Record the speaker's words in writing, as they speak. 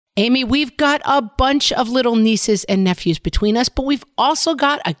Amy, we've got a bunch of little nieces and nephews between us, but we've also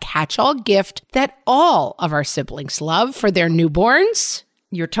got a catch-all gift that all of our siblings love for their newborns.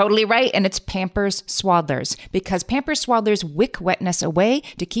 You're totally right, and it's Pampers Swaddlers, because Pampers Swaddlers wick wetness away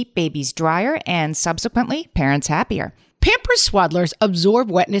to keep babies drier and subsequently parents happier. Pampers Swaddlers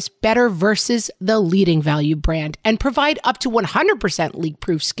absorb wetness better versus the leading value brand and provide up to 100%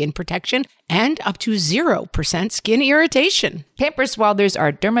 leak-proof skin protection and up to 0% skin irritation. Pampers Swaddlers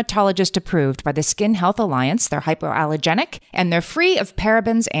are dermatologist approved by the Skin Health Alliance. They're hypoallergenic and they're free of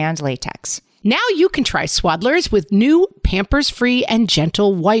parabens and latex. Now you can try Swaddlers with new Pampers-free and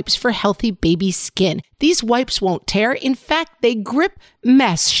gentle wipes for healthy baby skin. These wipes won't tear. In fact, they grip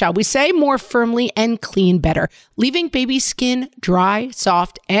mess, shall we say, more firmly and clean better, leaving baby skin dry,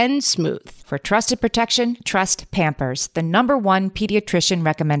 soft, and smooth. For trusted protection, trust Pampers, the #1 pediatrician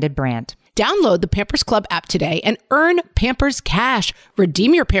recommended brand. Download the Pampers Club app today and earn Pampers Cash.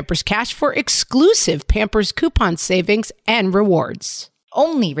 Redeem your Pampers Cash for exclusive Pampers coupon savings and rewards.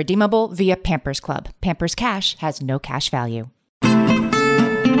 Only redeemable via Pampers Club. Pampers Cash has no cash value.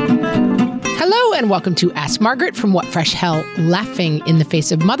 Hello and welcome to Ask Margaret from What Fresh Hell, laughing in the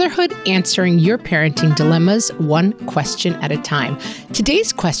face of motherhood, answering your parenting dilemmas one question at a time.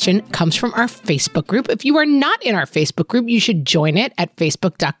 Today's question comes from our Facebook group. If you are not in our Facebook group, you should join it at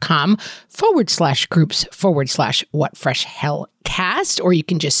facebook.com/groups/What Fresh Hell Cast, or you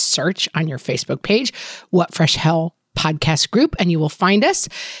can just search on your Facebook page, What Fresh Hell Podcast Group, and you will find us.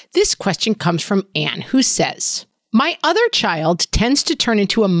 This question comes from Anne, who says, my other child tends to turn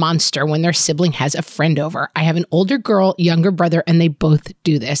into a monster when their sibling has a friend over. I have an older girl, younger brother, and they both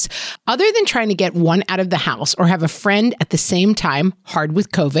do this. Other than trying to get one out of the house or have a friend at the same time, hard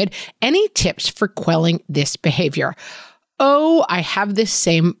with COVID, any tips for quelling this behavior? Oh, I have this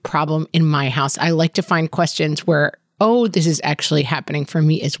same problem in my house. I like to find questions where, oh, this is actually happening for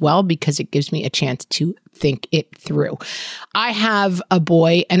me as well, because it gives me a chance to think it through. I have a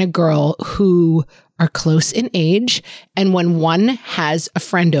boy and a girl who are close in age, and when one has a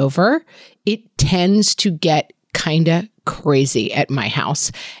friend over, it tends to get kind of crazy at my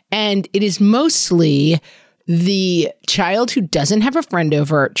house. And it is mostly the child who doesn't have a friend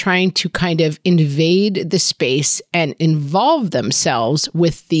over trying to kind of invade the space and involve themselves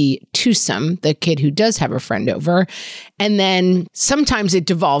with the twosome, the kid who does have a friend over. And then sometimes it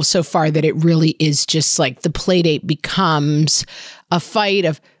devolves so far that it really is just like the play date becomes a fight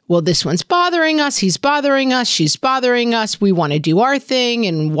of, well, this one's bothering us, he's bothering us, she's bothering us, we want to do our thing,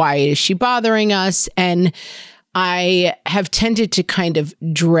 and why is she bothering us? And I have tended to kind of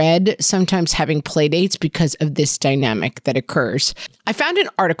dread sometimes having play dates because of this dynamic that occurs. I found an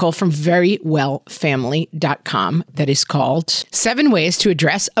article from verywellfamily.com that is called 7 Ways to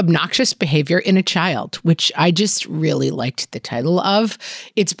Address Obnoxious Behavior in a Child, which I just really liked the title of.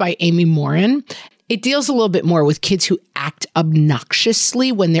 It's by Amy Morin. It deals a little bit more with kids who act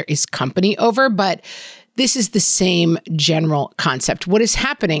obnoxiously when there is company over, but this is the same general concept. What is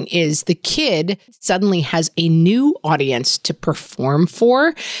happening is the kid suddenly has a new audience to perform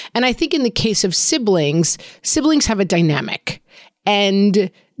for. And I think in the case of siblings have a dynamic.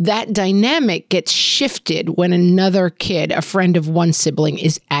 And that dynamic gets shifted when another kid, a friend of one sibling,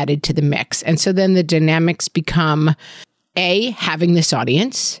 is added to the mix. And so then the dynamics become A, having this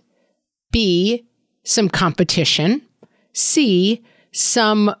audience, B, some competition, C,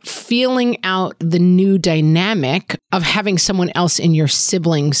 some feeling out the new dynamic of having someone else in your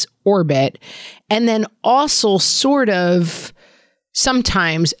sibling's orbit. And then also sort of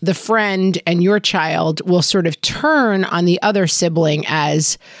sometimes the friend and your child will sort of turn on the other sibling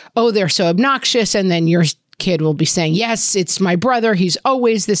as, oh, they're so obnoxious. And then your kid will be saying, yes, it's my brother. He's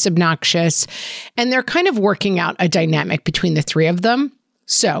always this obnoxious. And they're kind of working out a dynamic between the three of them.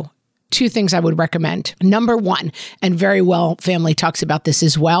 So 2 things I would recommend. Number 1, and Very Well Family talks about this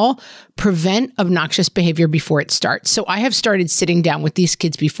as well, prevent obnoxious behavior before it starts. So I have started sitting down with these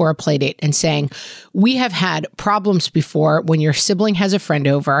kids before a play date and saying, we have had problems before when your sibling has a friend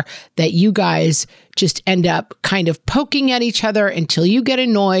over that you guys just end up kind of poking at each other until you get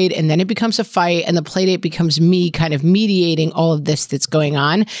annoyed, and then it becomes a fight, and the play date becomes me kind of mediating all of this that's going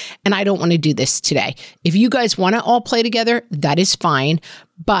on. And I don't want to do this today. If you guys want to all play together, that is fine.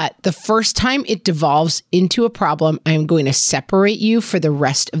 But the first time it devolves into a problem, I am going to separate you for the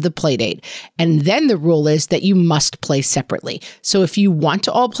rest of the play date. And then the rule is that you must play separately. So if you want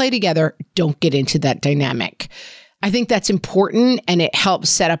to all play together, don't get into that dynamic. I think that's important, and it helps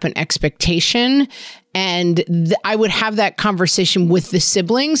set up an expectation. And I would have that conversation with the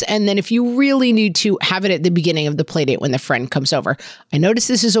siblings. And then if you really need to, have it at the beginning of the play date when the friend comes over. I notice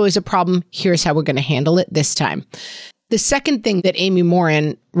this is always a problem. Here's how we're going to handle it this time. The second thing that Amy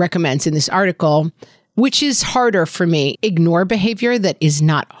Morin recommends in this article, which is harder for me, ignore behavior that is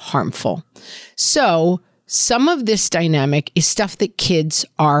not harmful. So some of this dynamic is stuff that kids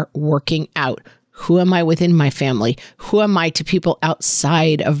are working out. Who am I within my family? Who am I to people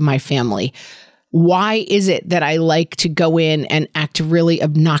outside of my family? Why is it that I like to go in and act really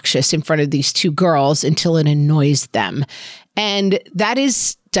obnoxious in front of these two girls until it annoys them? And that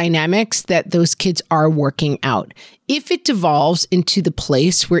is dynamics that those kids are working out. If it devolves into the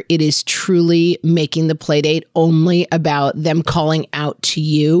place where it is truly making the playdate only about them calling out to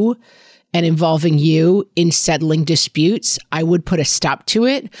you and involving you in settling disputes, I would put a stop to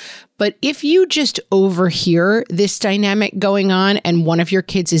it. But if you just overhear this dynamic going on and one of your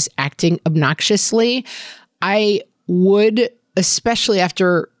kids is acting obnoxiously, I would, especially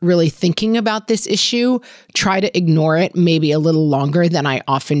after really thinking about this issue, try to ignore it maybe a little longer than I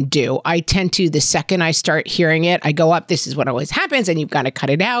often do. I tend to, the second I start hearing it, I go up, this is what always happens, and you've got to cut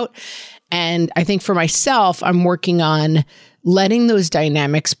it out. And I think for myself, I'm working on letting those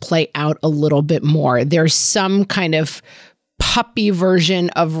dynamics play out a little bit more. There's some kind of puppy version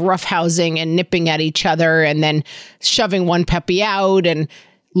of roughhousing and nipping at each other and then shoving one puppy out and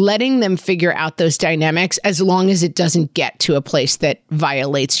letting them figure out those dynamics as long as it doesn't get to a place that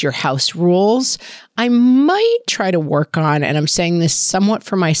violates your house rules. I might try to work on, and I'm saying this somewhat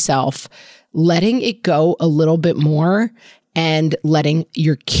for myself, letting it go a little bit more and letting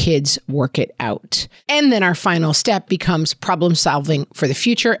your kids work it out. And then our final step becomes problem solving for the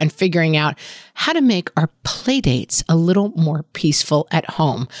future and figuring out how to make our play dates a little more peaceful at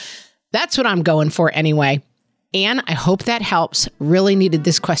home. That's what I'm going for anyway. Anne, I hope that helps. Really needed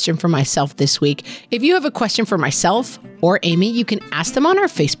this question for myself this week. If you have a question for myself or Amy, you can ask them on our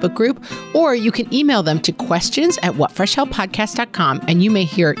Facebook group, or you can email them to questions@whatfreshhellpodcast.com, and you may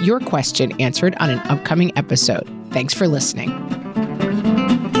hear your question answered on an upcoming episode. Thanks for listening.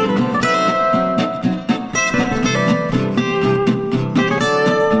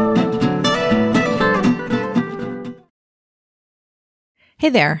 Hey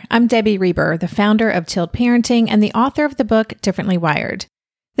there, I'm Debbie Reber, the founder of Tilt Parenting and the author of the book Differently Wired.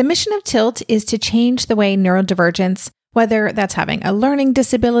 The mission of Tilt is to change the way neurodivergence, whether that's having a learning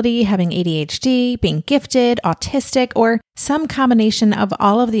disability, having ADHD, being gifted, autistic, or some combination of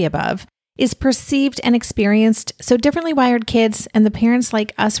all of the above, is perceived and experienced so differently wired kids and the parents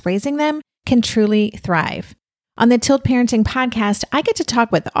like us raising them can truly thrive. On the Tilt Parenting podcast, I get to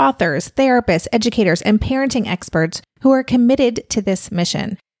talk with authors, therapists, educators, and parenting experts who are committed to this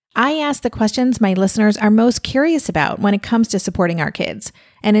mission. I ask the questions my listeners are most curious about when it comes to supporting our kids.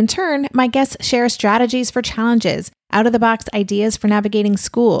 And in turn, my guests share strategies for challenges, out-of-the-box ideas for navigating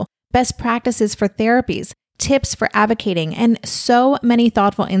school, best practices for therapies, tips for advocating, and so many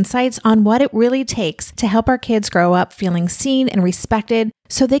thoughtful insights on what it really takes to help our kids grow up feeling seen and respected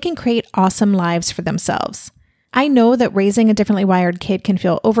so they can create awesome lives for themselves. I know that raising a differently wired kid can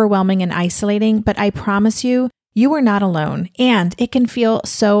feel overwhelming and isolating, but I promise you, you are not alone, and it can feel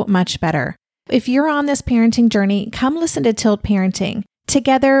so much better. If you're on this parenting journey, come listen to Tilt Parenting.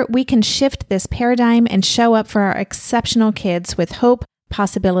 Together, we can shift this paradigm and show up for our exceptional kids with hope,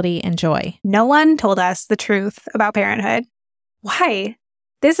 possibility, and joy. No one told us the truth about parenthood. Why?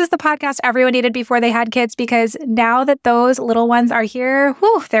 This is the podcast everyone needed before they had kids, because now that those little ones are here,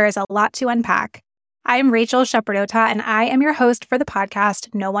 there is a lot to unpack. I'm Rachel Shepardota, and I am your host for the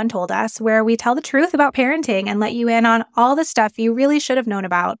podcast No One Told Us, where we tell the truth about parenting and let you in on all the stuff you really should have known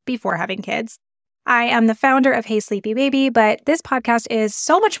about before having kids. I am the founder of Hey Sleepy Baby, but this podcast is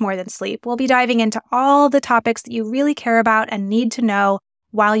so much more than sleep. We'll be diving into all the topics that you really care about and need to know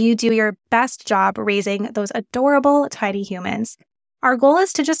while you do your best job raising those adorable tiny humans. Our goal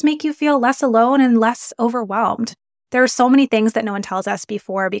is to just make you feel less alone and less overwhelmed. There are so many things that no one tells us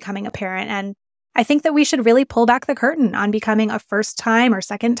before becoming a parent, and I think that we should really pull back the curtain on becoming a first-time or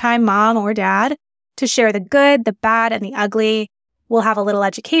second-time mom or dad to share the good, the bad, and the ugly. We'll have a little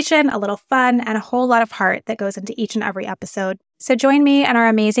education, a little fun, and a whole lot of heart that goes into each and every episode. So join me and our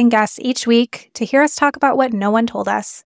amazing guests each week to hear us talk about what no one told us.